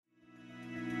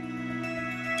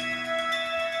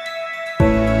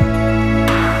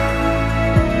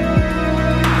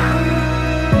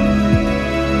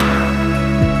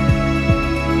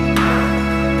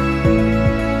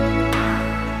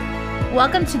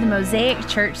Welcome to the Mosaic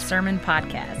Church Sermon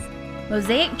Podcast.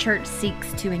 Mosaic Church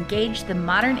seeks to engage the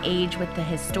modern age with the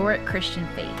historic Christian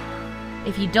faith.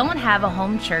 If you don't have a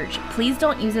home church, please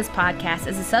don't use this podcast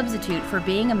as a substitute for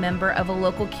being a member of a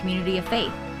local community of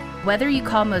faith. Whether you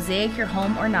call Mosaic your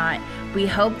home or not, we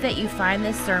hope that you find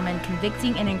this sermon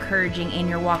convicting and encouraging in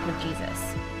your walk with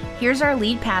Jesus. Here's our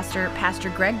lead pastor,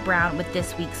 Pastor Greg Brown, with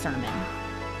this week's sermon.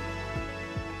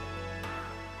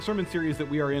 The sermon series that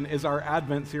we are in is our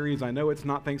Advent series. I know it's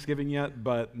not Thanksgiving yet,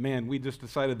 but man, we just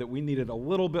decided that we needed a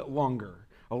little bit longer,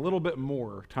 a little bit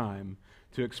more time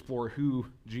to explore who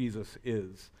Jesus is.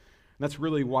 And that's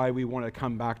really why we want to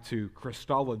come back to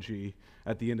Christology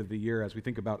at the end of the year as we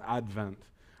think about Advent.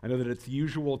 I know that it's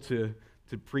usual to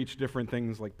preach different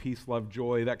things like peace, love,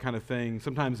 joy, that kind of thing.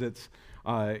 Sometimes it's,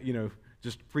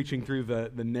 just preaching through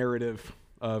the narrative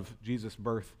of Jesus'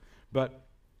 birth. But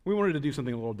we wanted to do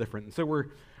something a little different. And so we're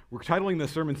titling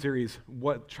this sermon series,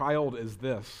 What Child Is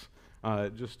This?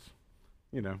 Good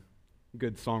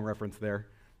song reference there.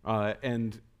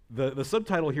 And the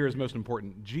subtitle here is most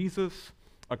important, Jesus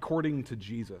According to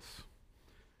Jesus.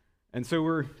 And so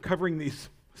we're covering these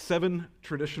 7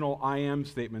 traditional I am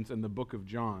statements in the book of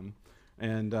John.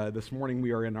 And this morning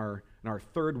we are in our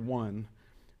third one,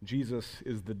 Jesus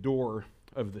is the door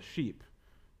of the sheep.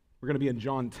 We're going to be in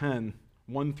John 10,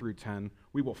 1 through 10.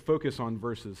 We will focus on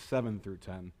verses 7 through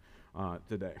 10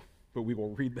 today, but we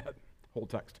will read that whole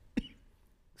text.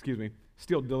 Excuse me.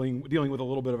 Still dealing with a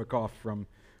little bit of a cough from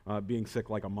being sick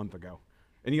like a month ago.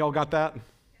 Any of y'all got that?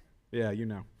 Yeah, you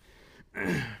know.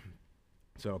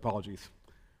 So apologies.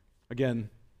 Again,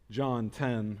 John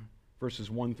 10,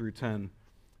 verses 1 through 10.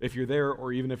 If you're there,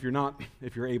 or even if you're not,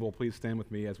 if you're able, please stand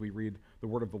with me as we read the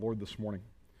word of the Lord this morning.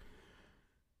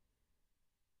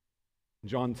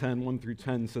 John 10, 1 through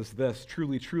 10 says this,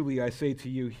 Truly, truly, I say to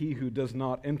you, he who does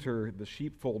not enter the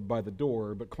sheepfold by the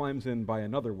door, but climbs in by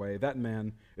another way, that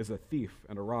man is a thief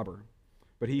and a robber.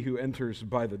 But he who enters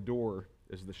by the door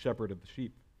is the shepherd of the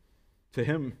sheep. To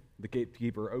him the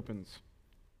gatekeeper opens.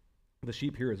 The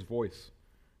sheep hear his voice,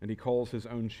 and he calls his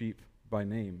own sheep by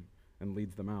name and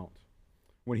leads them out.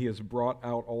 When he has brought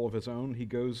out all of his own, he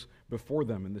goes before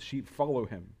them, and the sheep follow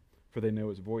him, for they know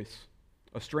his voice.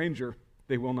 A stranger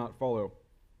they will not follow,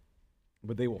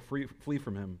 but they will flee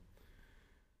from him,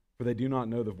 for they do not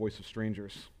know the voice of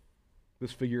strangers.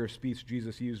 This figure of speech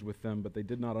Jesus used with them, but they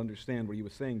did not understand what he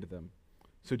was saying to them.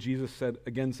 So Jesus said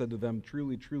to them,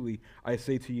 Truly, truly, I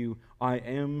say to you, I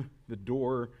am the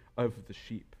door of the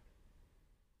sheep.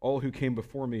 All who came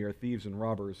before me are thieves and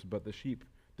robbers, but the sheep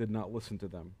did not listen to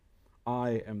them.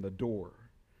 I am the door.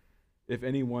 If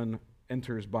anyone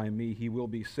enters by me, he will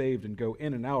be saved and go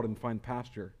in and out and find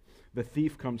pasture. The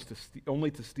thief comes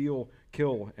only to steal,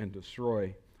 kill, and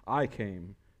destroy. I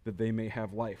came that they may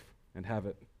have life and have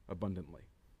it abundantly.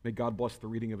 May God bless the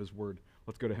reading of his word.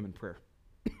 Let's go to him in prayer.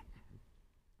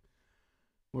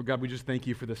 Lord God, we just thank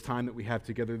you for this time that we have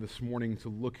together this morning to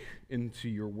look into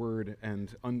your word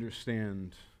and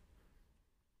understand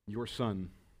your Son,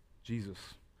 Jesus,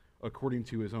 according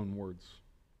to his own words.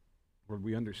 Lord,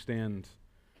 we understand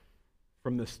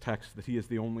from this text that he is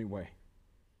the only way.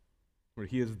 Lord,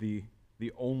 he is the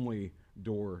only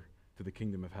door to the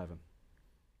kingdom of heaven.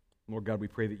 Lord God, we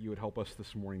pray that you would help us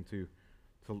this morning to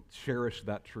cherish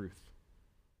that truth,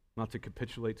 not to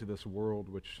capitulate to this world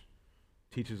which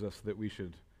teaches us that we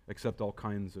should accept all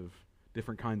kinds of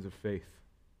different kinds of faith.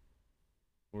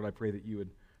 Lord, I pray that you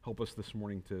would help us this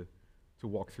morning to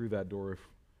walk through that door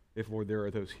if, Lord, there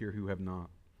are those here who have not.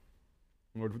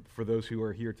 Lord, for those who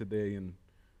are here today and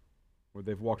Lord,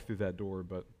 they've walked through that door,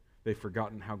 but they've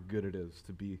forgotten how good it is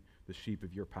to be the sheep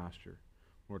of your pasture.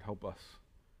 Lord, help us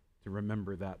to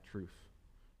remember that truth,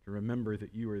 to remember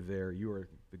that you are there, you are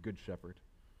the good shepherd.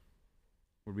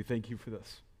 Lord, we thank you for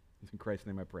this. It's in Christ's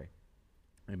name I pray.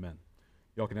 Amen.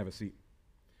 Y'all can have a seat.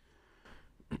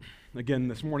 Again,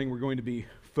 this morning we're going to be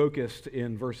focused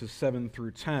in verses 7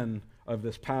 through 10 of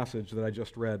this passage that I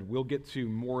just read. We'll get to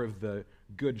more of the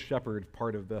good shepherd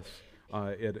part of this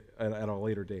at a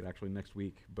later date, actually next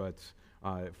week. But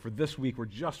for this week, we're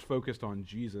just focused on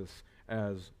Jesus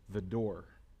as the door.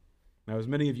 Now, as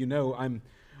many of you know, I'm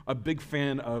a big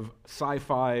fan of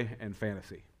sci-fi and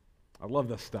fantasy. I love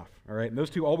this stuff, all right? And those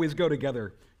two always go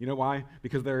together. You know why?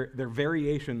 Because they're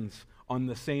variations on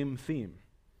the same theme.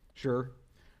 Sure,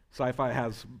 sci-fi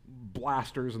has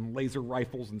blasters and laser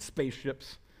rifles and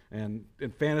spaceships, and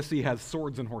fantasy has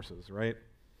swords and horses, right?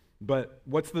 But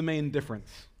what's the main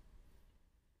difference?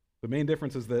 The main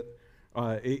difference is that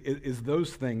is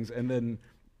those things, and then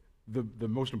the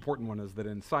most important one is that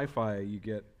in sci-fi you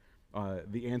get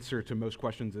the answer to most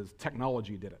questions is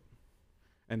technology did it.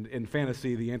 And in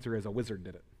fantasy, the answer is a wizard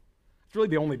did it. It's really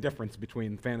the only difference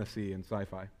between fantasy and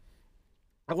sci-fi.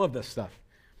 I love this stuff.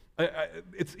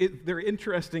 They're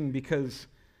interesting because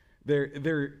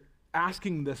they're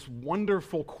asking this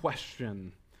wonderful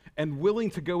question and willing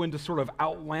to go into sort of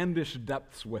outlandish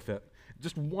depths with it.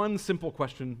 Just one simple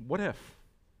question: what if?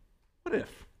 What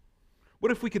if?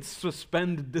 What if we could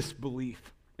suspend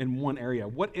disbelief in one area?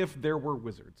 What if there were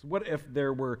wizards? What if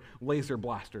there were laser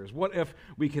blasters? What if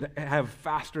we could have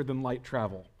faster than light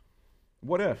travel?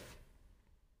 What if?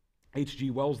 H.G.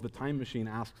 Wells, The Time Machine,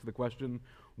 asks the question,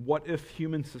 what if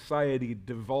human society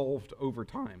devolved over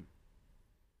time?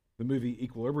 The movie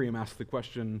Equilibrium asks the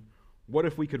question, what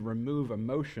if we could remove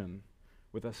emotion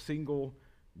with a single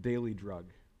daily drug?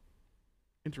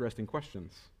 Interesting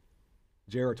questions.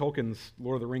 J.R.R. Tolkien's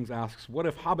Lord of the Rings asks, what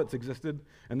if hobbits existed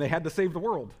and they had to save the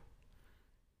world?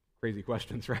 Crazy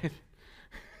questions, right?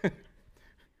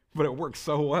 But it works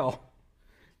so well.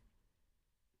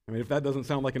 I mean, if that doesn't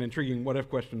sound like an intriguing what if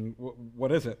question,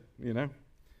 what is it, you know?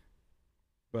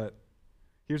 But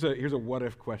here's a what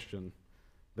if question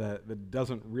that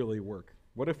doesn't really work.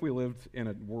 What if we lived in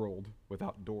a world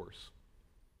without doors?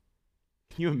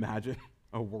 Can you imagine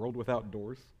a world without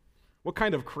doors? What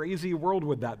kind of crazy world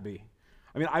would that be?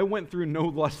 I mean, I went through no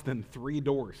less than 3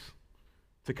 doors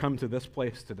to come to this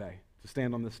place today, to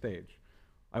stand on this stage.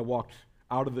 I walked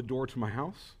out of the door to my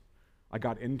house. I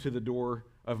got into the door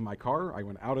of my car. I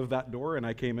went out of that door, and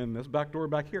I came in this back door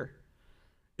back here.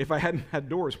 If I hadn't had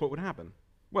doors, what would happen?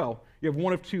 Well, you have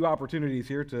one of 2 opportunities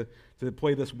here to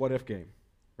play this what-if game,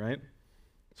 right?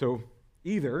 So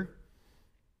either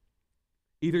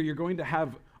you're going to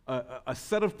have a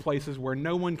set of places where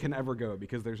no one can ever go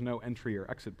because there's no entry or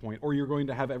exit point, or you're going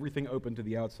to have everything open to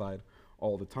the outside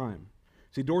all the time.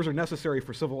 See, doors are necessary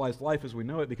for civilized life as we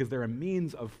know it because they're a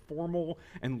means of formal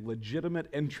and legitimate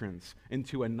entrance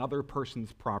into another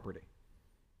person's property.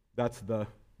 That's the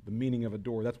meaning of a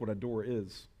door. That's what a door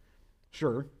is.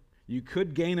 Sure, you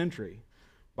could gain entry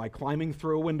by climbing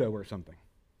through a window or something.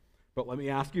 But let me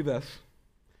ask you this.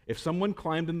 If someone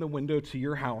climbed in the window to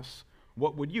your house,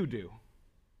 what would you do?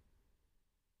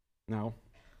 Now,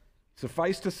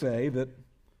 suffice to say that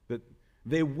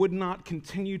they would not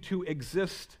continue to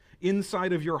exist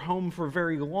inside of your home for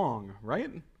very long, right?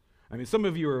 I mean, some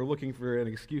of you are looking for an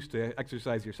excuse to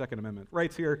exercise your Second Amendment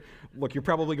rights here. Look, you're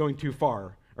probably going too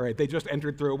far. All right, they just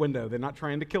entered through a window. They're not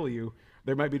trying to kill you.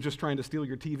 They might be just trying to steal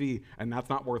your TV, and that's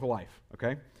not worth a life,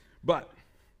 okay? But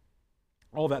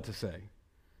all that to say,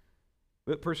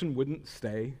 that person wouldn't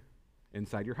stay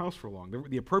inside your house for long.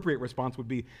 The appropriate response would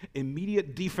be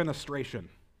immediate defenestration.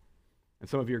 And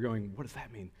some of you are going, what does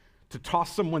that mean? To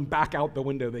toss someone back out the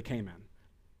window they came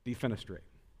in. Defenestrate.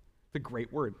 It's a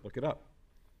great word. Look it up.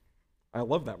 I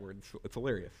love that word. It's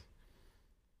hilarious.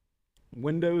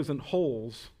 Windows and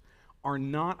holes are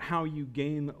not how you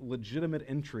gain legitimate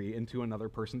entry into another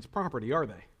person's property, are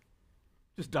they?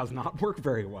 It just does not work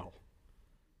very well.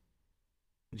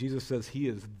 Jesus says he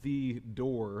is the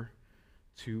door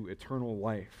to eternal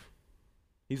life.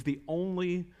 He's the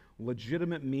only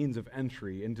legitimate means of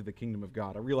entry into the kingdom of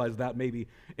God. I realize that maybe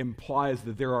implies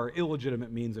that there are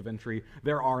illegitimate means of entry.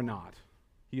 There are not.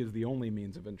 He is the only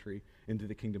means of entry into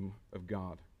the kingdom of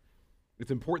God.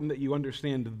 It's important that you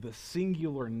understand the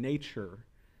singular nature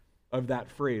of that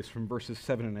phrase from verses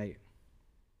 7 and 8. It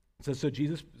says, so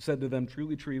Jesus said to them,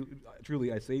 truly, truly,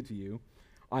 truly, I say to you,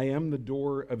 I am the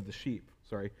door of the sheep.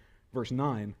 Verse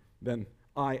 9, then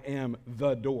I am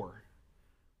the door.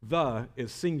 The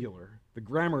is singular. The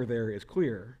grammar there is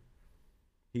clear.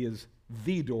 He is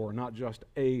the door, not just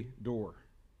a door.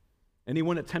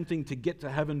 Anyone attempting to get to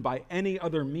heaven by any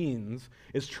other means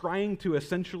is trying to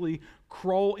essentially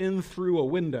crawl in through a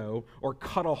window or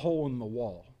cut a hole in the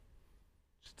wall.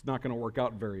 It's not going to work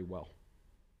out very well.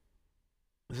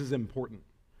 This is important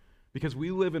because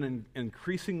we live in an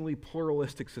increasingly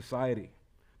pluralistic society.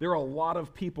 There are a lot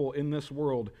of people in this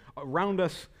world around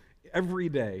us every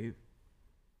day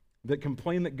that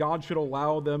complain that God should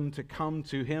allow them to come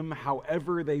to him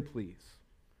however they please.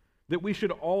 That we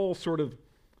should all sort of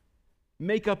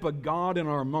make up a God in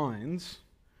our minds,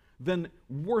 then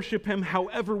worship him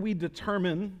however we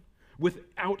determine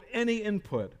without any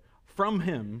input from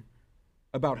him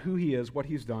about who he is, what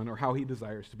he's done, or how he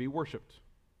desires to be worshiped.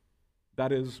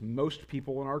 That is most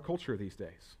people in our culture these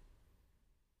days.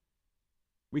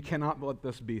 We cannot let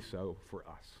this be so for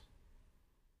us.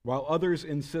 While others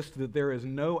insist that there is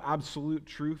no absolute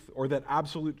truth or that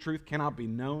absolute truth cannot be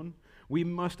known, we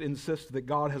must insist that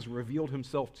God has revealed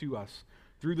himself to us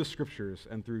through the scriptures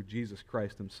and through Jesus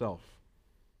Christ himself.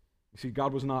 You see,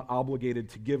 God was not obligated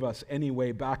to give us any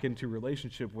way back into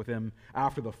relationship with him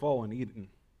after the fall in Eden.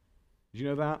 Did you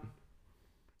know that?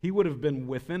 He would have been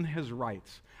within his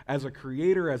rights as a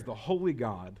creator, as the holy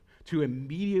God, to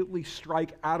immediately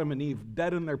strike Adam and Eve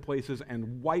dead in their places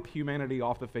and wipe humanity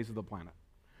off the face of the planet.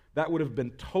 That would have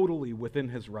been totally within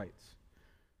his rights.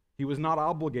 He was not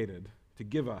obligated to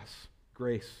give us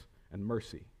grace and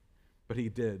mercy, but he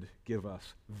did give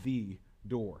us the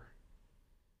door.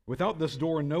 Without this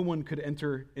door, no one could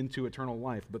enter into eternal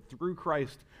life, but through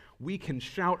Christ, we can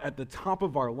shout at the top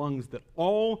of our lungs that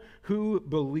all who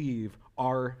believe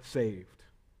are saved.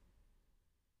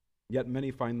 Yet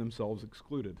many find themselves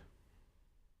excluded.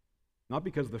 Not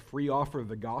because the free offer of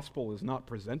the gospel is not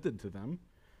presented to them,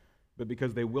 but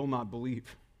because they will not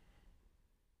believe.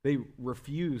 They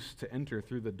refuse to enter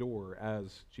through the door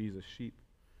as Jesus' sheep.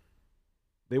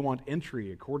 They want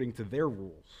entry according to their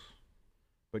rules,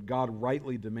 but God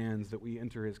rightly demands that we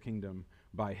enter his kingdom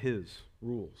by his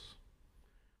rules.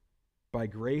 By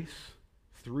grace,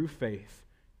 through faith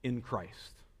in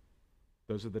Christ.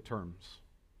 Those are the terms.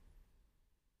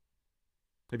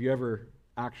 Have you ever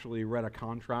actually read a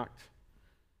contract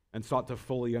and sought to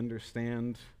fully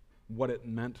understand what it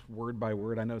meant word by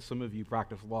word? I know some of you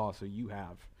practice law, so you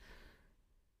have.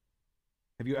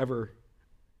 Have you ever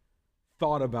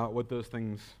thought about what those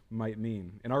things might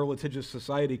mean? In our litigious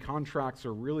society, contracts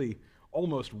are really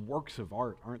almost works of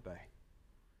art, aren't they?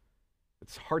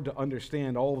 It's hard to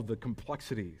understand all of the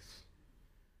complexities.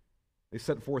 They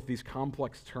set forth these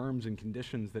complex terms and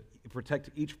conditions that protect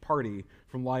each party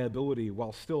from liability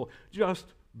while still just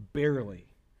barely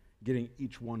getting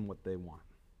each one what they want.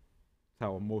 That's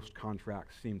how most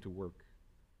contracts seem to work.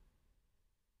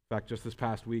 In fact, just this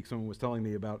past week, someone was telling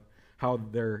me about how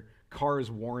their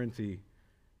car's warranty,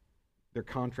 their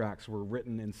contracts were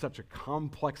written in such a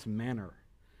complex manner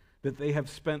that they have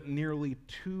spent nearly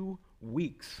 2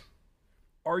 weeks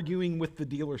arguing with the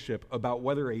dealership about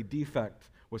whether a defect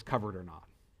was covered or not.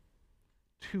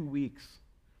 2 weeks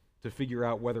to figure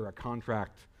out whether a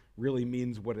contract really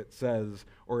means what it says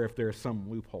or if there's some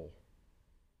loophole.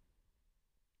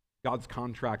 God's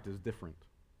contract is different.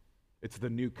 It's the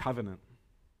new covenant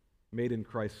made in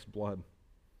Christ's blood.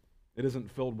 It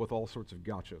isn't filled with all sorts of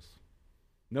gotchas.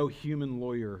 No human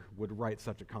lawyer would write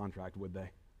such a contract, would they?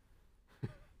 It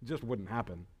just wouldn't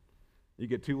happen. You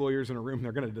get 2 lawyers in a room,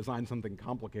 they're going to design something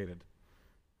complicated.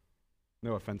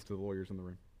 No offense to the lawyers in the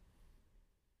room.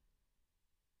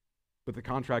 But the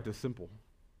contract is simple.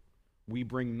 We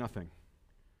bring nothing.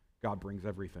 God brings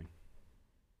everything.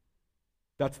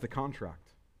 That's the contract.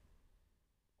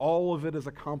 All of it is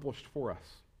accomplished for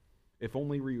us if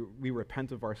only we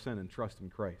repent of our sin and trust in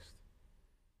Christ.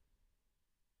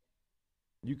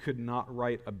 You could not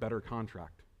write a better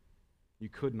contract. You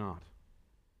could not.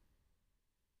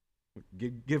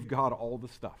 Give God all the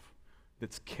stuff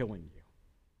that's killing you.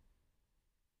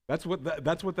 That's what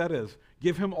that is.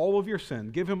 Give him all of your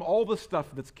sin. Give him all the stuff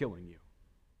that's killing you.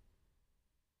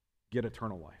 Get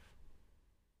eternal life.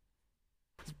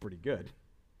 That's pretty good.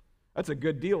 That's a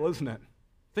good deal, isn't it?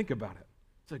 Think about it.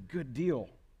 It's a good deal.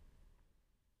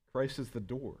 Christ is the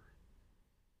door.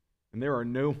 And there are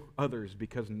no others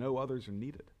because no others are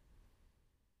needed.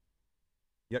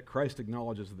 Yet Christ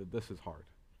acknowledges that this is hard.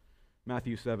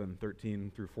 Matthew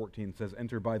 7:13-14 says,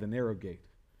 "Enter by the narrow gate,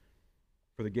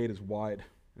 for the gate is wide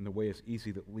and the way is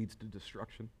easy that leads to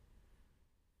destruction.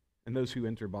 And those who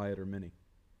enter by it are many.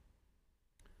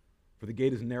 For the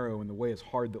gate is narrow and the way is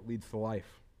hard that leads to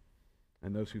life,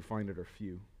 and those who find it are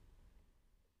few."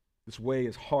 This way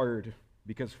is hard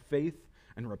because faith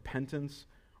and repentance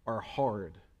are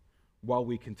hard while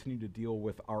we continue to deal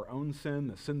with our own sin,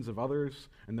 the sins of others,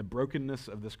 and the brokenness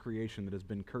of this creation that has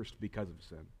been cursed because of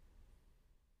sin.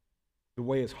 The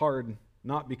way is hard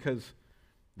not because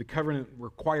the covenant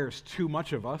requires too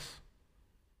much of us.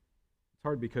 It's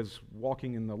hard because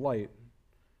walking in the light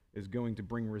is going to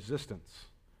bring resistance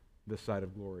this side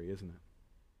of glory, isn't it?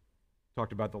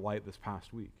 Talked about the light this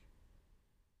past week.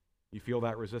 You feel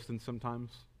that resistance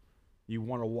sometimes? You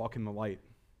want to walk in the light,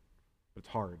 but it's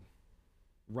hard.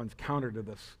 It runs counter to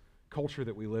this culture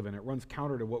that we live in. It runs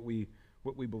counter to what we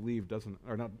believe, doesn't it?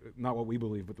 Or not what we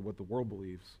believe, but what the world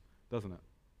believes, doesn't it?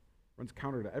 It runs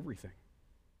counter to everything.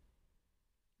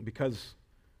 Because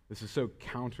this is so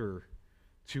counter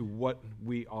to what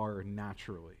we are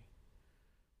naturally.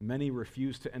 Many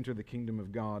refuse to enter the kingdom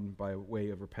of God by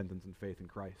way of repentance and faith in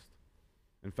Christ.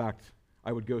 In fact,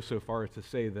 I would go so far as to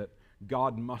say that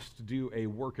God must do a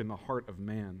work in the heart of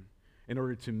man in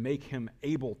order to make him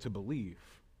able to believe.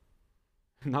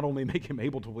 Not only make him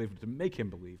able to believe, but to make him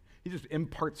believe. He just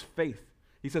imparts faith.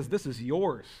 He says, "This is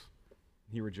yours."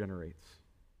 He regenerates.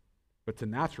 But to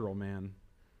natural man,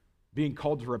 being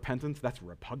called to repentance, that's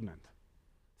repugnant.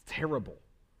 It's terrible.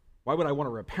 Why would I want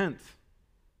to repent?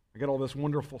 I get all this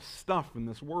wonderful stuff in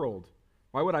this world.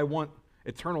 Why would I want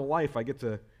eternal life? I get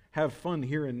to have fun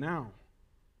here and now.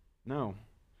 No.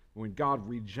 When God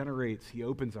regenerates, he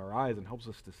opens our eyes and helps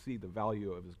us to see the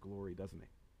value of his glory, doesn't he?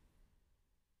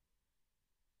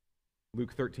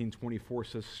 Luke 13:24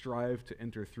 says, "Strive to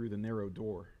enter through the narrow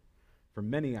door. For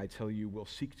many, I tell you, will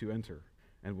seek to enter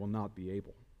and will not be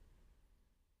able."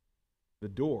 The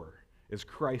door is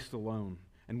Christ alone,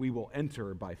 and we will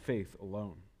enter by faith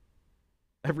alone.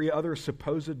 Every other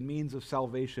supposed means of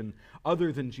salvation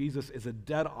other than Jesus is a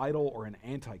dead idol or an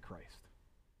antichrist.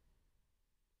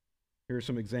 Here are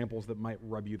some examples that might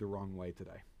rub you the wrong way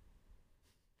today.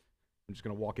 I'm just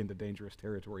going to walk into dangerous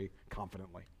territory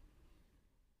confidently.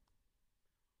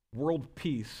 World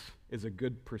peace is a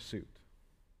good pursuit.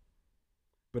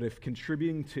 But if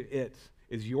contributing to it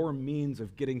is your means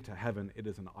of getting to heaven, it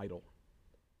is an idol.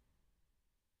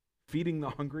 Feeding the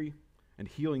hungry and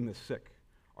healing the sick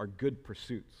are good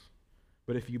pursuits.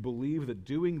 But if you believe that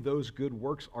doing those good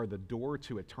works are the door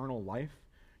to eternal life,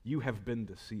 you have been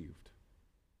deceived.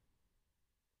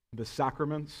 The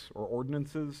sacraments or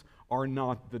ordinances are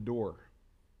not the door.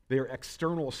 They are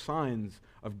external signs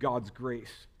of God's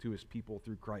grace to his people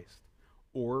through Christ,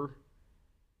 or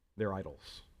they're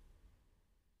idols.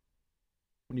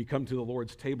 When you come to the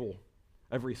Lord's table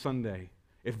every Sunday,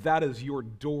 if that is your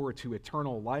door to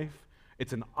eternal life,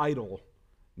 it's an idol,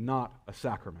 not a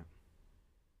sacrament.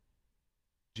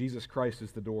 Jesus Christ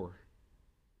is the door.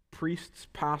 Priests,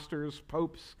 pastors,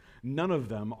 popes, none of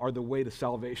them are the way to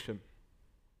salvation.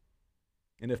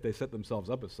 And if they set themselves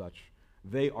up as such,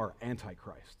 they are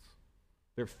antichrists.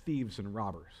 They're thieves and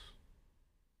robbers.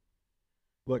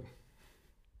 Look,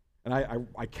 and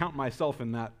I count myself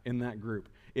in that group.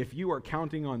 If you are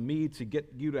counting on me to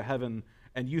get you to heaven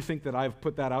and you think that I've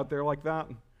put that out there like that,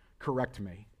 correct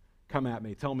me. Come at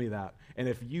me. Tell me that. And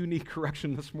if you need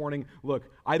correction this morning, look,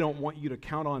 I don't want you to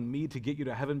count on me to get you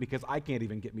to heaven because I can't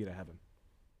even get me to heaven.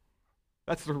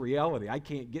 That's the reality. I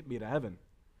can't get me to heaven.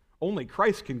 Only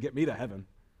Christ can get me to heaven.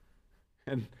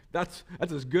 And that's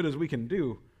as good as we can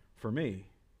do for me.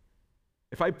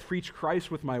 If I preach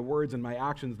Christ with my words and my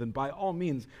actions, then by all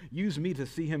means, use me to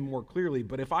see him more clearly.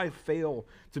 But if I fail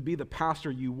to be the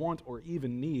pastor you want or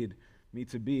even need me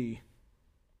to be,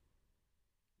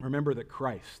 remember that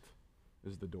Christ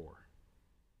is the door.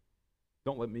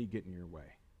 Don't let me get in your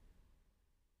way.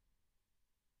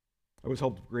 I was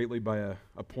helped greatly by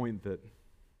a point that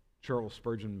Charles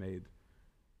Spurgeon made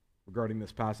regarding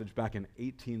this passage back in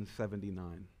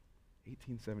 1879.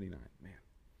 1879, man,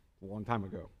 a long time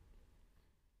ago.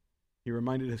 He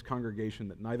reminded his congregation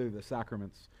that neither the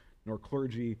sacraments, nor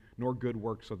clergy, nor good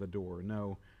works are the door.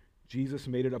 No, Jesus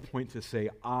made it a point to say,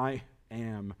 I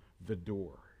am the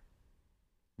door.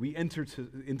 We enter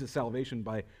into salvation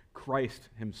by Christ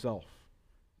himself.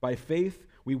 By faith,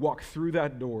 we walk through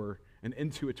that door and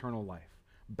into eternal life.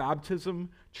 Baptism,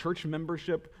 church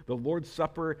membership, the Lord's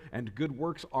Supper, and good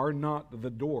works are not the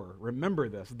door. Remember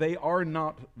this. They are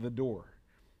not the door.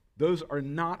 Those are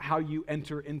not how you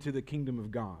enter into the kingdom of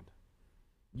God.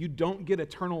 You don't get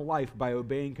eternal life by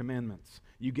obeying commandments.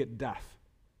 You get death.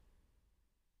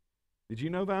 Did you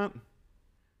know that?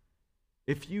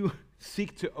 If you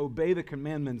seek to obey the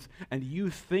commandments and you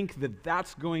think that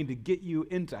that's going to get you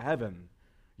into heaven,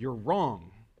 you're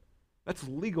wrong. That's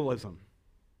legalism.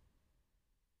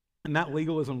 And that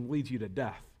legalism leads you to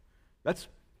death. That's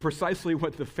precisely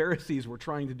what the Pharisees were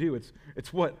trying to do.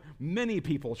 It's what many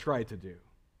people try to do.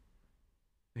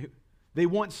 They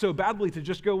want so badly to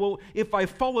just go, well, if I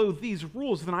follow these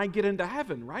rules, then I get into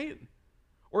heaven, right?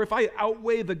 Or if I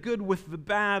outweigh the good with the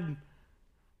bad,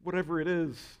 whatever it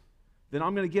is, then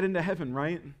I'm going to get into heaven,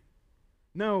 right?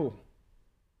 No.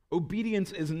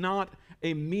 Obedience is not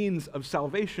a means of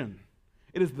salvation.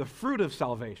 It is the fruit of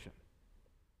salvation.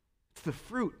 It's the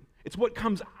fruit. It's what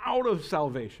comes out of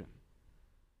salvation.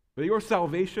 But your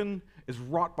salvation is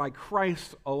wrought by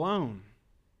Christ alone.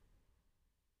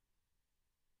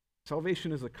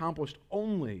 Salvation is accomplished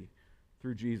only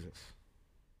through Jesus.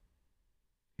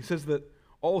 He says that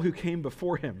all who came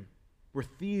before him were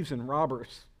thieves and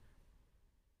robbers,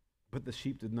 but the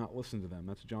sheep did not listen to them.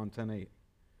 That's John 10:8.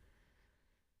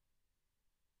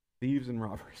 Thieves and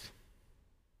robbers.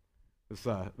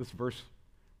 This verse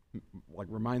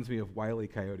reminds me of Wile E.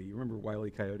 Coyote. You remember Wile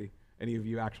E. Coyote? Any of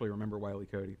you actually remember Wile E.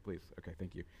 Coyote? Please. Okay,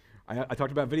 thank you. I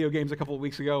talked about video games a couple of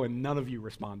weeks ago, and none of you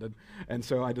responded. And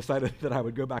so I decided that I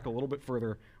would go back a little bit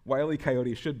further. Wile E.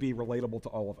 Coyote should be relatable to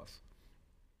all of us.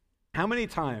 How many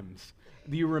times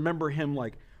do you remember him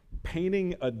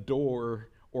painting a door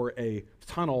or a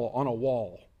tunnel on a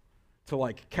wall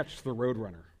to catch the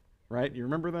Roadrunner, right? You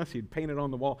remember this? He'd paint it on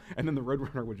the wall, and then the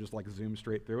Roadrunner would just zoom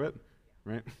straight through it,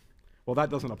 right? Well, that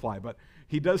doesn't apply, but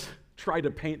he does try to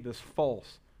paint this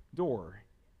false door.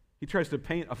 He tries to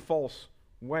paint a false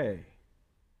way.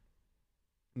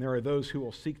 And there are those who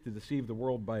will seek to deceive the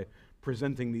world by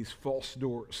presenting these false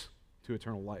doors to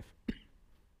eternal life.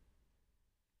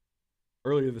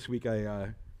 Earlier this week,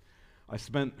 I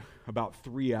spent about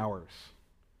 3 hours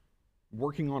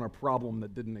working on a problem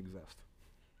that didn't exist.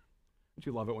 Don't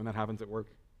you love it when that happens at work?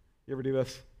 You ever do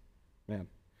this? Man,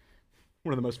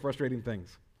 one of the most frustrating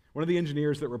things. One of the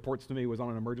engineers that reports to me was on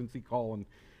an emergency call, and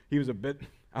he was a bit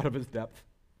out of his depth.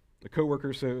 The coworker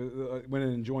went in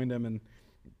and joined him, and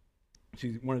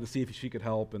she wanted to see if she could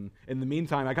help. And in the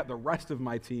meantime, I got the rest of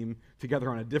my team together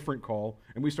on a different call,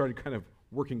 and we started kind of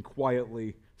working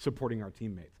quietly, supporting our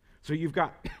teammates. So you've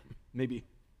got maybe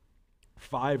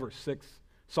 5 or 6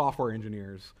 software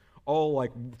engineers, all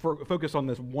like focused on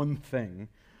this one thing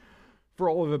for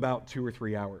all of about 2 or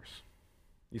 3 hours.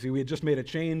 You see, we had just made a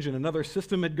change, and another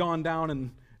system had gone down,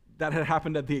 and that had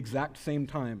happened at the exact same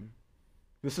time.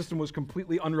 The system was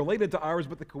completely unrelated to ours,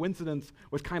 but the coincidence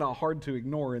was kind of hard to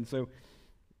ignore, and so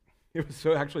it was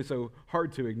actually so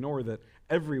hard to ignore that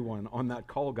everyone on that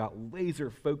call got laser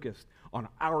focused on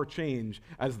our change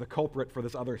as the culprit for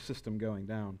this other system going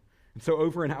down. And so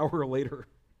over an hour later,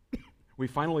 we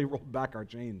finally rolled back our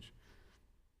change.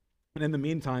 And in the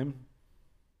meantime,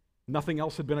 nothing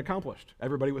else had been accomplished.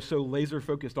 Everybody was so laser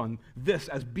focused on this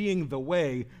as being the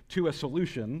way to a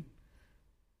solution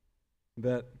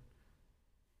that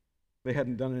they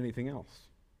hadn't done anything else.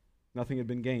 Nothing had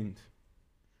been gained.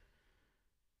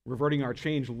 Reverting our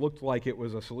change looked like it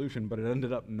was a solution, but it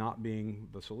ended up not being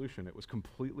the solution. It was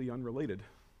completely unrelated.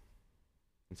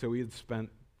 And so we had spent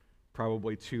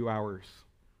probably 2 hours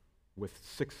with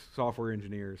 6 software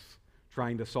engineers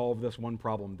trying to solve this one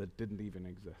problem that didn't even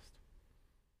exist.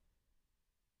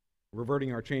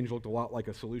 Reverting our change looked a lot like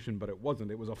a solution, but it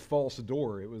wasn't. It was a false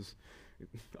door. It was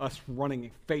us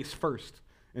running face first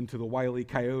into the Wile E.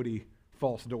 Coyote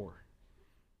false door.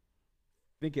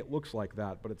 I think it looks like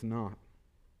that, but it's not.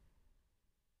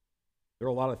 There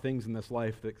are a lot of things in this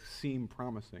life that seem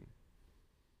promising,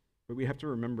 but we have to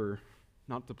remember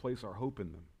not to place our hope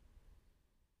in them.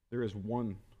 There is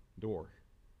one door,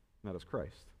 and that is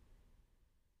Christ.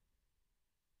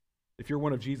 If you're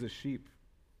one of Jesus' sheep,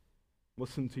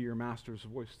 listen to your master's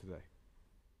voice today.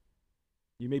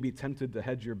 You may be tempted to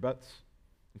hedge your bets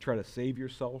and try to save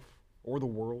yourself or the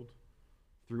world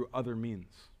through other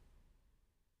means.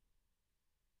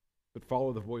 But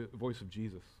follow the voice of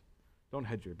Jesus. Don't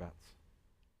hedge your bets.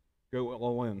 Go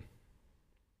all in.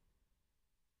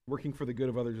 Working for the good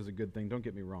of others is a good thing, don't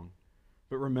get me wrong.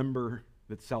 But remember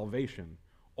that salvation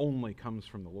only comes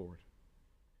from the Lord.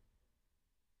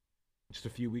 Just a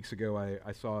few weeks ago,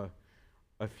 I saw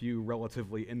a few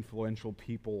relatively influential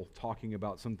people talking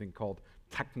about something called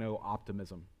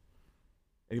techno-optimism.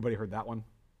 Anybody heard that one?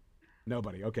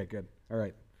 Nobody. Okay, good. All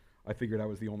right. I figured I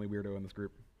was the only weirdo in this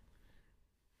group.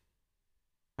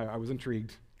 I was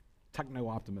intrigued.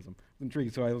 Techno-optimism. I was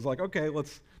intrigued, so I was like, okay,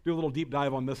 let's do a little deep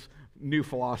dive on this new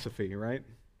philosophy, right?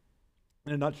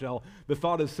 In a nutshell, the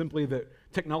thought is simply that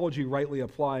technology rightly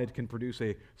applied can produce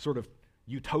a sort of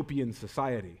utopian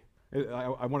society.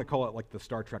 I want to call it like the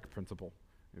Star Trek principle.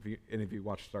 If any of you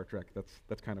watch Star Trek,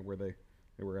 that's kind of where they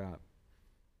were at.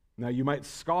 Now, you might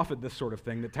scoff at this sort of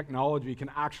thing, that technology can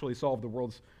actually solve the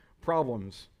world's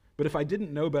problems. But if I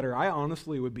didn't know better, I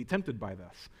honestly would be tempted by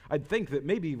this. I'd think that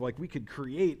maybe we could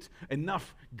create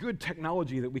enough good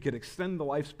technology that we could extend the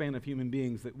lifespan of human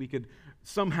beings, that we could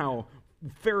somehow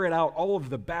ferret out all of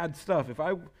the bad stuff. If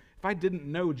I didn't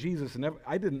know Jesus and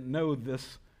I didn't know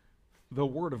the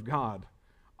Word of God,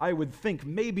 I would think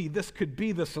maybe this could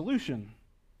be the solution.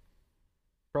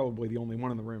 Probably the only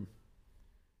one in the room.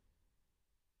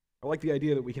 I like the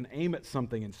idea that we can aim at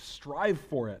something and strive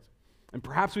for it, and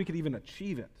perhaps we could even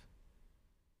achieve it.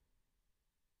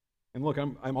 And look,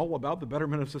 I'm all about the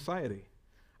betterment of society.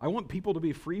 I want people to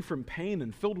be free from pain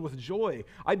and filled with joy.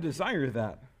 I desire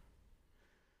that.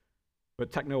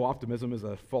 But techno-optimism is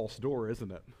a false door,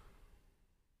 isn't it?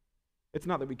 It's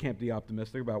not that we can't be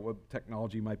optimistic about what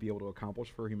technology might be able to accomplish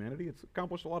for humanity. It's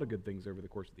accomplished a lot of good things over the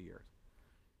course of the years.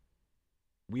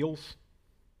 Wheels,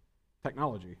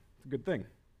 technology, it's a good thing.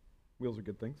 Wheels are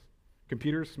good things.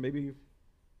 Computers, maybe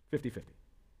 50-50.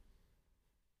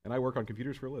 And I work on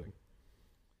computers for a living.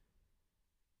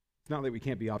 It's not that we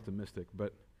can't be optimistic,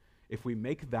 but if we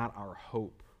make that our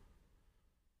hope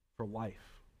for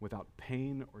life without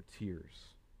pain or tears,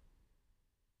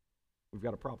 we've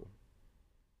got a problem.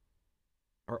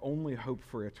 Our only hope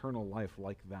for eternal life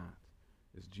like that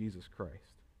is Jesus Christ.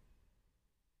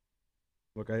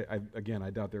 Look, I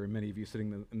doubt there are many of you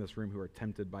sitting in this room who are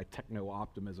tempted by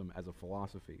techno-optimism as a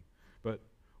philosophy. But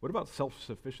what about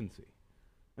self-sufficiency?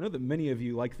 I know that many of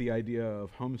you like the idea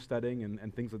of homesteading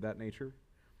and things of that nature.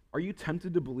 Are you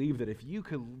tempted to believe that if you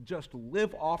could just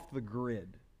live off the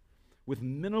grid with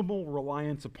minimal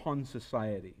reliance upon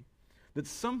society, that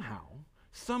somehow,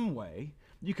 some way,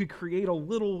 you could create a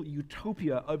little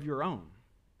utopia of your own?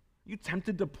 Are you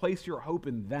tempted to place your hope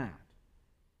in that?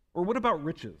 Or what about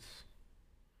riches?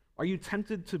 Are you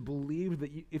tempted to believe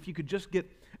that if you could just get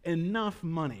enough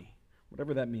money,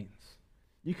 whatever that means,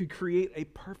 you could create a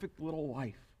perfect little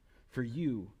life for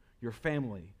you, your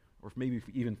family, or maybe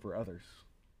even for others?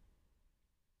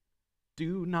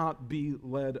 Do not be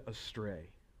led astray.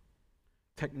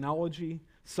 Technology,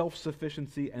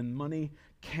 self-sufficiency, and money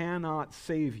cannot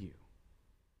save you.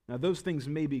 Now, those things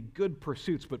may be good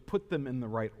pursuits, but put them in the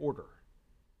right order.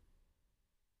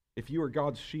 If you are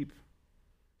God's sheep,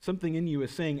 something in you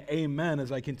is saying amen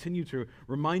as I continue to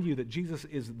remind you that Jesus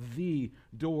is the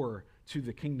door to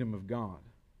the kingdom of God.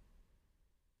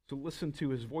 So listen to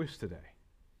his voice today.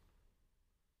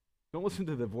 Don't listen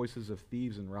to the voices of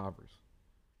thieves and robbers.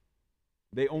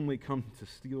 They only come to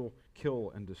steal,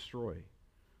 kill, and destroy.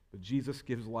 But Jesus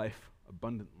gives life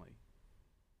abundantly.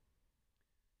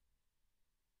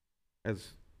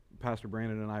 As Pastor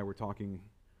Brandon and I were talking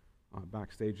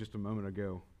backstage just a moment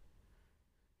ago,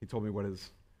 he told me what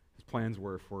his plans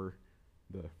were for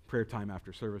the prayer time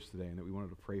after service today, and that we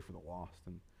wanted to pray for the lost.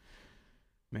 And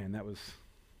man,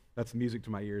 that's music to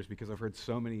my ears, because I've heard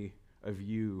so many of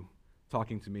you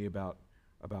talking to me about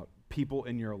people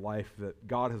in your life that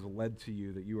God has led to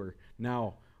you, that you are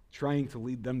now trying to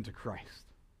lead them to Christ.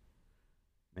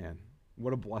 Man,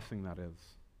 what a blessing that is.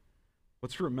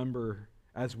 Let's remember,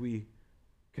 as we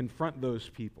confront those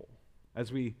people,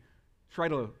 as we try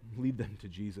to lead them to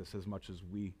Jesus as much as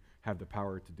we have the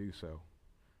power to do so,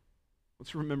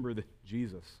 let's remember that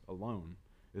Jesus alone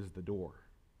is the door.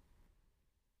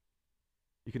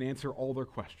 You can answer all their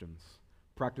questions,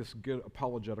 practice good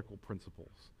apologetical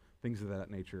principles, things of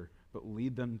that nature, but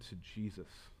lead them to Jesus.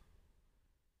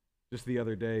 Just the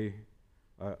other day,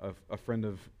 a friend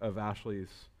of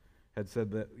Ashley's had said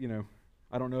that,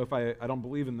 I don't know if I don't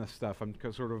believe in this stuff. I'm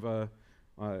sort of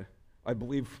I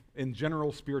believe in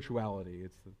general spirituality.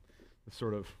 It's the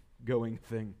sort of going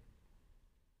thing.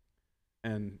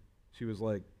 And she was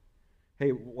like,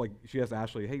 hey, she asked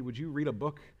Ashley, hey, would you read a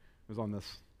book? It was on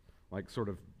this sort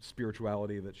of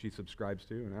spirituality that she subscribes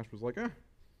to. And Ash was like,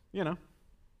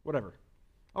 whatever.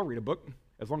 I'll read a book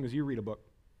as long as you read a book.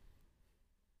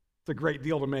 It's a great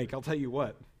deal to make, I'll tell you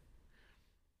what.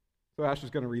 So Ash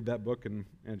is going to read that book, and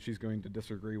she's going to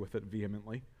disagree with it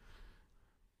vehemently.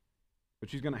 But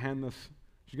she's going to hand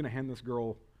this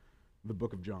girl the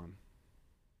book of John.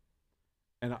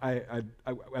 And I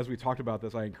as we talked about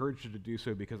this, I encouraged her to do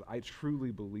so because I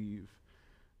truly believe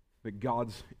that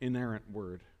God's inerrant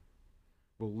word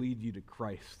will lead you to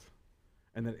Christ,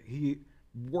 and that he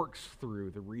works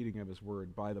through the reading of his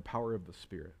word by the power of the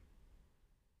Spirit.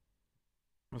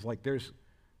 I was like,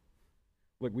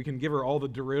 we can give her all the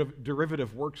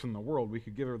derivative works in the world. We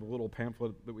could give her the little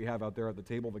pamphlet that we have out there at the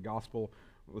table, the gospel.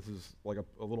 This is like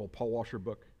a little Paul Washer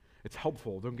book. It's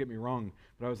helpful, don't get me wrong.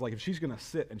 But I was like, if she's going to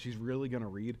sit and she's really going to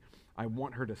read, I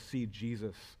want her to see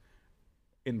Jesus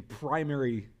in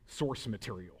primary source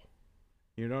material.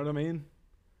 You know what I mean?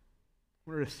 I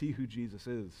want her to see who Jesus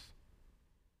is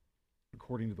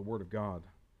according to the Word of God,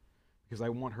 because I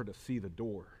want her to see the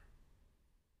door.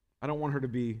 I don't want her to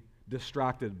be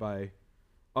distracted by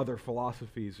other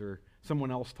philosophies or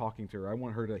someone else talking to her. I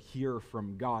want her to hear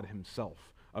from God himself,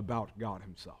 about God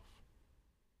himself.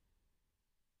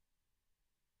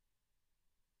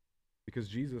 Because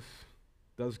Jesus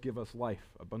does give us life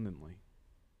abundantly.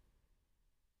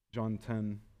 John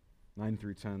 10, 9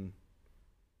 through 10,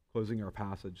 closing our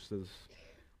passage, says,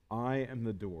 I am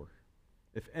the door.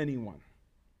 If anyone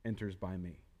enters by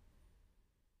me,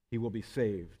 he will be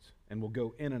saved and will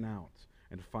go in and out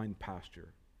and find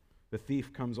pasture. The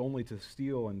thief comes only to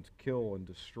steal and kill and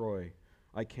destroy.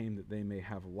 I came that they may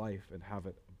have life and have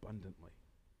it abundantly.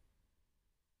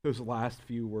 Those last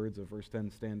few words of verse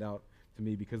 10 stand out to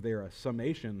me because they are a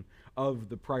summation of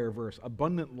the prior verse.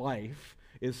 Abundant life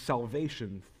is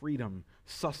salvation, freedom,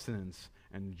 sustenance,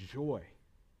 and joy.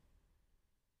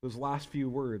 Those last few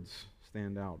words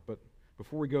stand out. But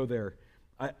before we go there,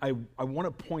 I want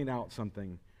to point out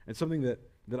something, and something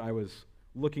that I was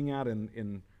looking at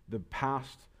in the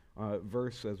past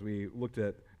verse as we looked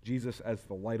at Jesus as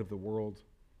the light of the world.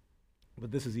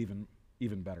 But this is even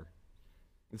better.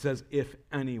 It says, if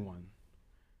anyone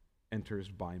enters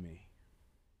by me.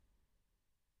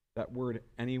 That word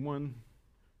anyone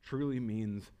truly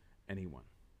means anyone.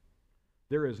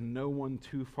 There is no one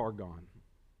too far gone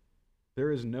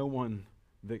There is no one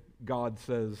that God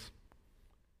says,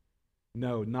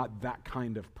 no, not that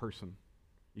kind of person.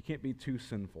 You can't be too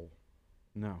sinful.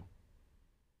 No.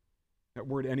 That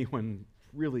word anyone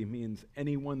really means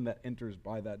anyone that enters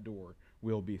by that door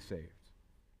will be saved.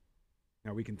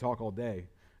 Now, we can talk all day,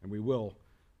 and we will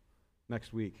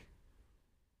next week,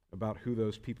 about who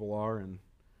those people are and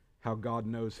how God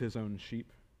knows his own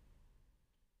sheep.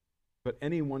 But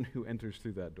anyone who enters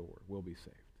through that door will be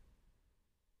saved.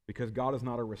 Because God is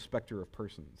not a respecter of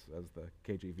persons, as the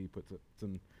KJV puts it. It's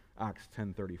in Acts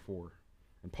 10:34.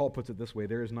 And Paul puts it this way: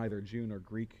 there is neither Jew nor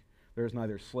Greek, there is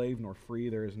neither slave nor free,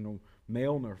 there is no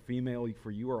male nor female,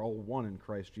 for you are all one in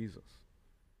Christ Jesus.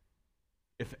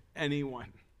 If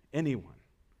anyone enters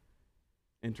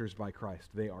by Christ,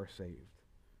 they are saved.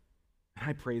 And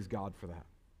I praise God for that.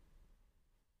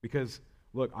 Because,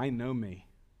 look, I know me.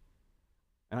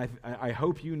 And I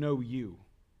hope you know you.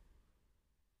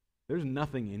 There's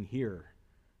nothing in here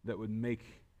that would make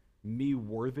me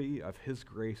worthy of his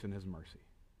grace and his mercy.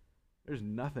 There's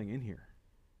nothing in here.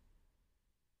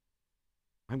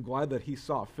 I'm glad that he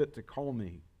saw fit to call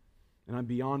me, and I'm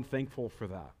beyond thankful for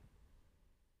that.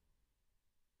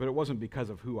 But it wasn't because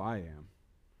of who I am.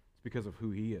 It's because of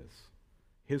who he is.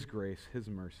 His grace, his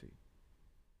mercy.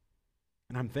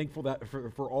 And I'm thankful that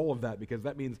for all of that, because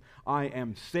that means I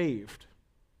am saved.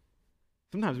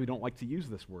 Sometimes we don't like to use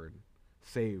this word,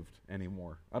 saved,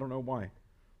 anymore. I don't know why.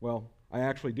 Well, I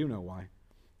actually do know why.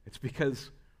 It's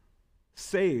because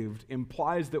saved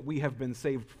implies that we have been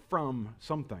saved from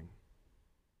something.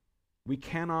 We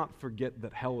cannot forget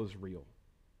that hell is real.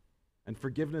 And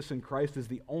forgiveness in Christ is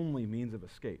the only means of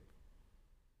escape.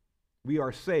 We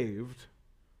are saved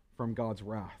from God's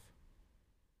wrath.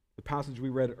 The passage we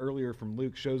read earlier from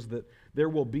Luke shows that there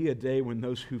will be a day when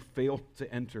those who fail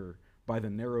to enter by the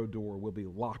narrow door will be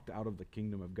locked out of the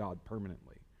kingdom of God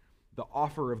permanently. The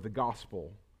offer of the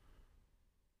gospel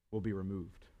will be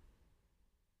removed.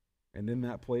 And in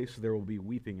that place, there will be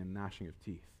weeping and gnashing of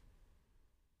teeth.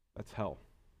 That's hell.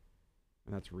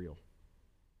 And that's real.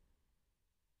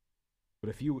 But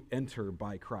if you enter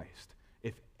by Christ,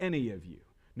 if any of you,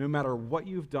 no matter what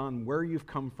you've done, where you've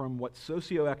come from, what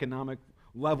socioeconomic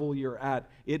level you're at,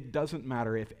 it doesn't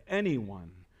matter. If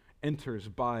anyone enters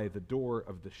by the door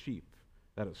of the sheep,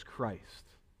 that is Christ,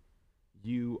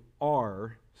 you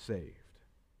are saved.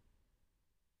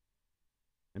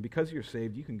 And because you're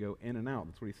saved, you can go in and out.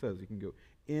 That's what he says. You can go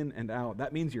in and out.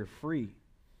 That means you're free.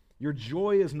 Your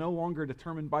joy is no longer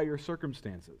determined by your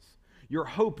circumstances. Your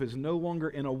hope is no longer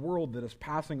in a world that is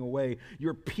passing away.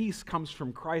 Your peace comes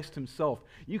from Christ himself.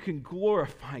 You can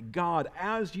glorify God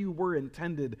as you were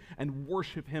intended and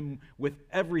worship him with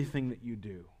everything that you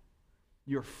do.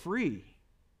 You're free.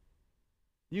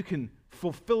 You can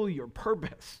fulfill your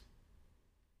purpose.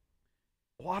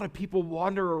 A lot of people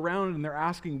wander around and they're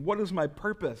asking, what is my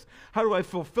purpose? How do I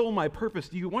fulfill my purpose?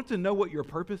 Do you want to know what your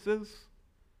purpose is?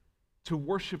 To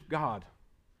worship God.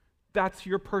 That's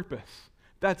your purpose.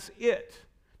 That's it.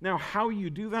 Now, how you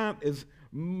do that is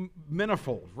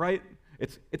manifold, right?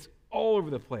 It's all over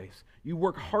the place. You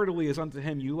work heartily as unto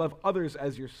him. You love others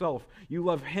as yourself. You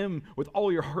love him with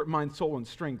all your heart, mind, soul, and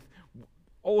strength.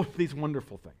 All of these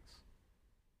wonderful things.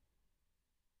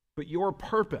 But your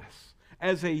purpose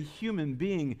as a human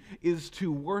being is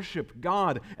to worship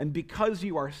God. And because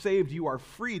you are saved, you are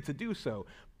free to do so.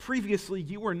 Previously,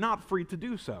 you were not free to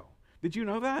do so. Did you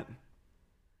know that?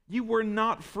 You were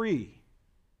not free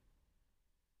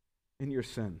in your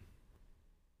sin,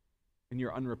 in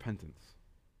your unrepentance.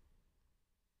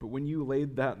 But when you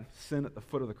laid that sin at the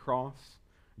foot of the cross,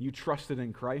 you trusted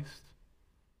in Christ,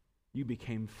 you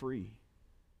became free.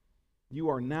 You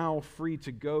are now free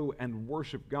to go and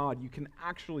worship God. You can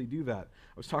actually do that.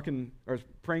 I was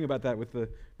praying about that with the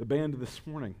band this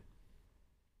morning.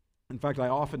 In fact, I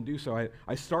often do so.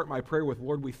 I start my prayer with,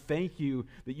 Lord, we thank you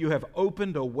that you have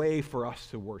opened a way for us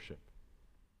to worship.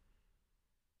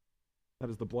 That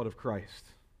is the blood of Christ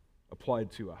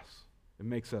applied to us. It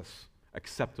makes us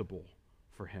acceptable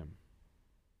for him.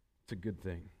 It's a good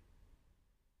thing.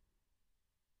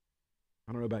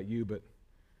 I don't know about you, but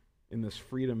in this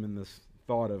freedom, in this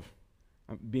thought of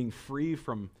being free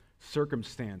from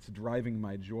circumstance driving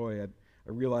my joy, I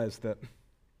realize that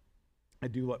I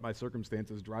do let my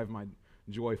circumstances drive my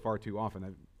joy far too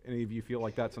often. Any of you feel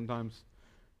like that sometimes?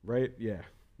 Right? Yeah,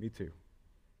 me too.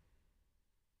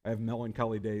 I have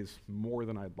melancholy days more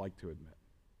than I'd like to admit.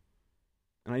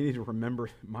 And I need to remember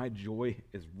that my joy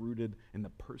is rooted in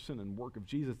the person and work of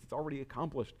Jesus. It's already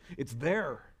accomplished. It's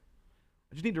there.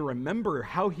 I just need to remember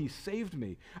how he saved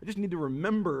me. I just need to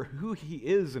remember who he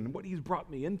is and what he's brought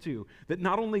me into. That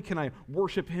not only can I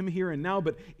worship him here and now,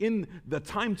 but in the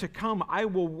time to come, I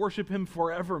will worship him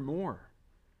forevermore.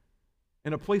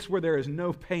 In a place where there is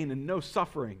no pain and no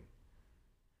suffering.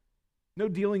 No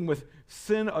dealing with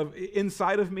sin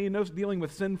inside of me, no dealing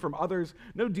with sin from others,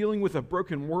 no dealing with a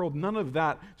broken world, none of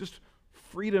that. Just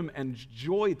freedom and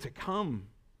joy to come.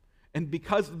 And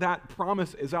because that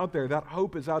promise is out there, that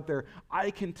hope is out there, I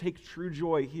can take true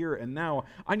joy here and now.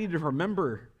 I need to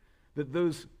remember that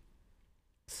those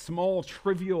small,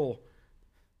 trivial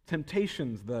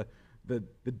temptations, the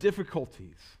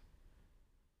difficulties,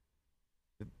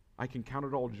 that I can count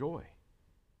it all joy.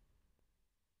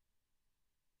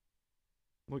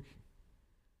 Look,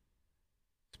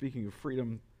 speaking of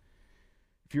freedom,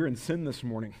 if you're in sin this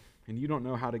morning and you don't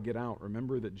know how to get out,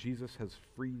 remember that Jesus has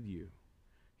freed you.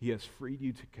 He has freed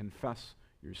you to confess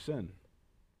your sin.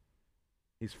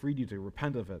 He's freed you to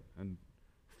repent of it and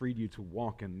freed you to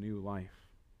walk in new life.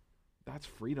 That's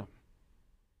freedom.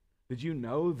 Did you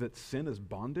know that sin is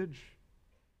bondage?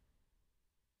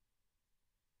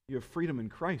 You have freedom in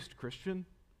Christ, Christian.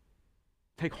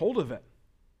 Take hold of it.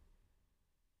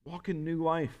 Walk in new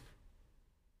life.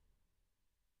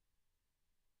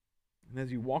 And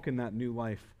as you walk in that new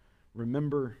life,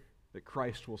 remember that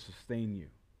Christ will sustain you.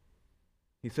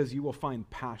 He says you will find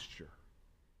pasture.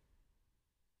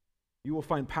 You will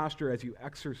find pasture as you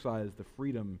exercise the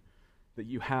freedom that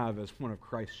you have as one of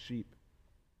Christ's sheep.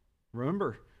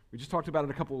 Remember, we just talked about it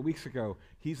a couple of weeks ago.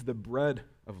 He's the bread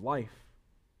of life.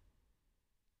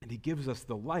 And he gives us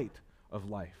the light of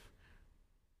life.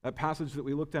 That passage that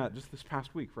we looked at just this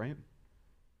past week, right?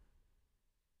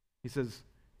 He says,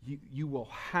 you will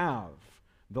have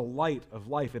the light of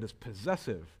life. It is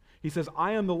possessive. He says,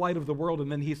 I am the light of the world,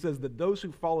 and then he says that those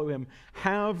who follow him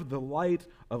have the light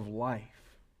of life.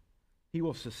 He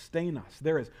will sustain us.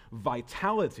 There is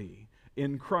vitality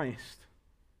in Christ.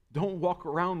 Don't walk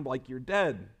around like you're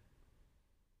dead.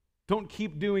 Don't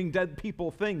keep doing dead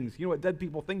people things. You know what dead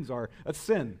people things are? That's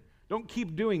sin. Don't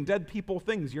keep doing dead people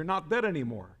things. You're not dead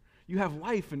anymore. You have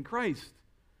life in Christ.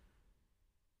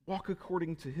 Walk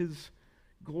according to his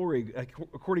glory,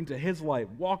 according to his light.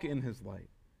 Walk in his light.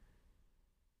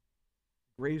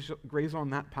 Graze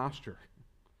on that pasture.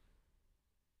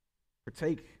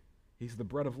 Partake. He's the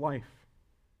bread of life.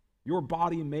 Your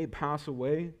body may pass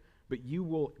away, but you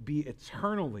will be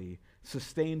eternally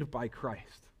sustained by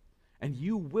Christ. And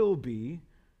you will be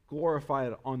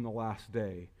glorified on the last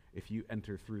day if you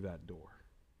enter through that door.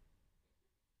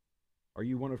 Are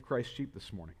you one of Christ's sheep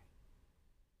this morning?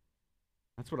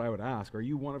 That's what I would ask. Are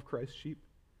you one of Christ's sheep?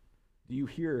 Do you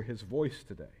hear his voice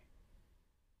today?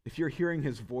 If you're hearing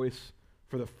his voice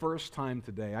for the first time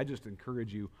today, I just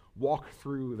encourage you, walk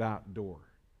through that door.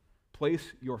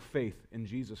 Place your faith in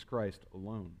Jesus Christ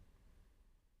alone.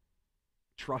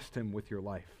 Trust him with your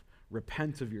life.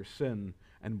 Repent of your sin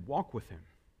and walk with him.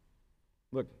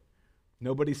 Look,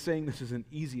 nobody's saying this is an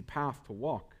easy path to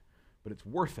walk, but it's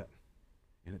worth it,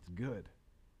 and it's good.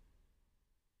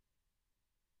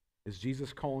 Is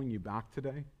Jesus calling you back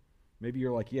today? Maybe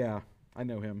you're like, yeah, I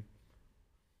know him.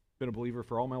 Been a believer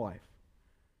for all my life.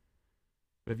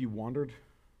 But have you wandered?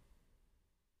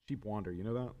 Sheep wander, you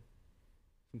know that?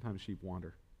 Sometimes sheep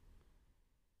wander.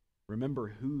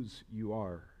 Remember whose you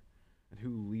are and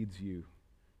who leads you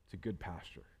to good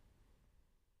pasture.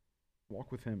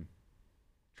 Walk with him.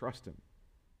 Trust him.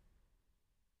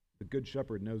 The good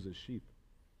shepherd knows his sheep,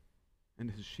 and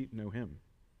his sheep know him.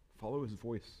 Follow his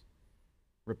voice.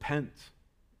 Repent.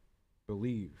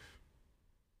 Believe.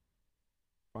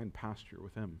 Find pasture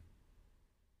with him.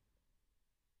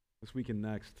 This week and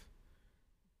next,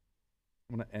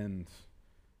 I want to end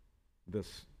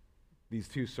these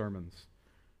two sermons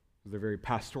because they're very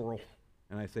pastoral,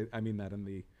 and I mean that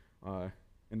in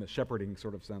the shepherding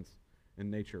sort of sense, in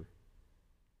nature.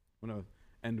 I'm going to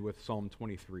end with Psalm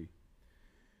 23.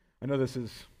 I know this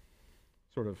is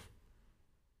sort of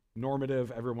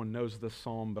normative. Everyone knows this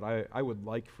psalm, but I would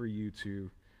like for you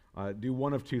to do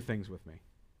one of two things with me.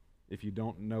 If you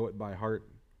don't know it by heart,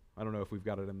 I don't know if we've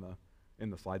got it in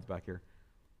the slides back here.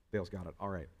 Dale's got it. All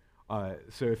right.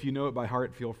 So if you know it by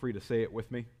heart, feel free to say it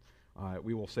with me.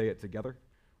 We will say it together.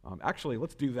 Actually,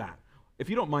 let's do that. If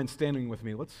you don't mind standing with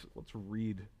me, let's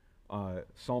read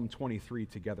Psalm 23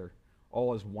 together,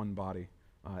 all as one body.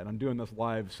 And I'm doing this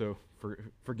live, so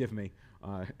forgive me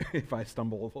if I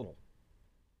stumble a little.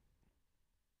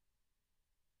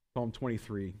 Psalm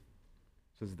 23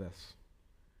 says this: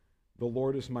 "The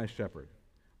Lord is my shepherd,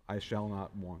 I shall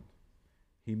not want.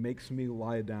 He makes me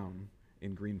lie down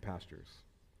in green pastures.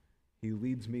 He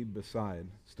leads me beside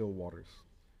still waters.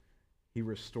 He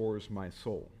restores my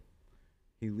soul.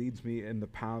 He leads me in the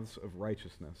paths of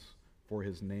righteousness for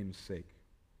his name's sake.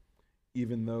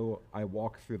 Even though I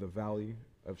walk through the valley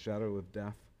of shadow of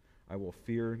death, I will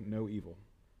fear no evil,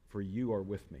 for you are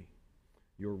with me.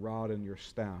 Your rod and your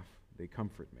staff, they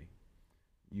comfort me.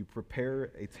 You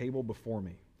prepare a table before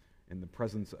me in the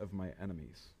presence of my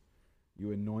enemies.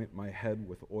 You anoint my head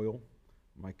with oil,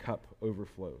 my cup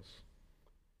overflows.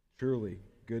 Surely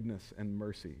goodness and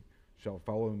mercy shall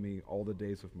follow me all the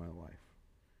days of my life,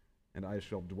 and I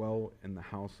shall dwell in the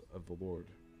house of the Lord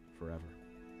forever.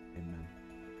 Amen.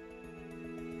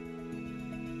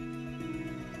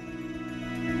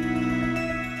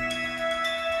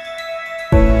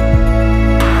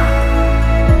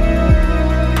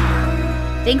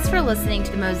 Thanks for listening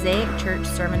to the Mosaic Church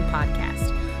Sermon Podcast.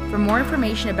 For more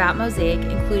information about Mosaic,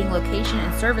 including location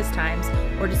and service times,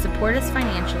 or to support us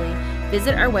financially,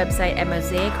 visit our website at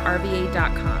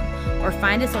mosaicrva.com or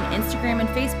find us on Instagram and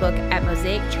Facebook at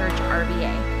Mosaic Church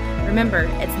RVA. Remember,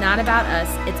 it's not about us,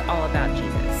 it's all about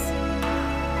Jesus.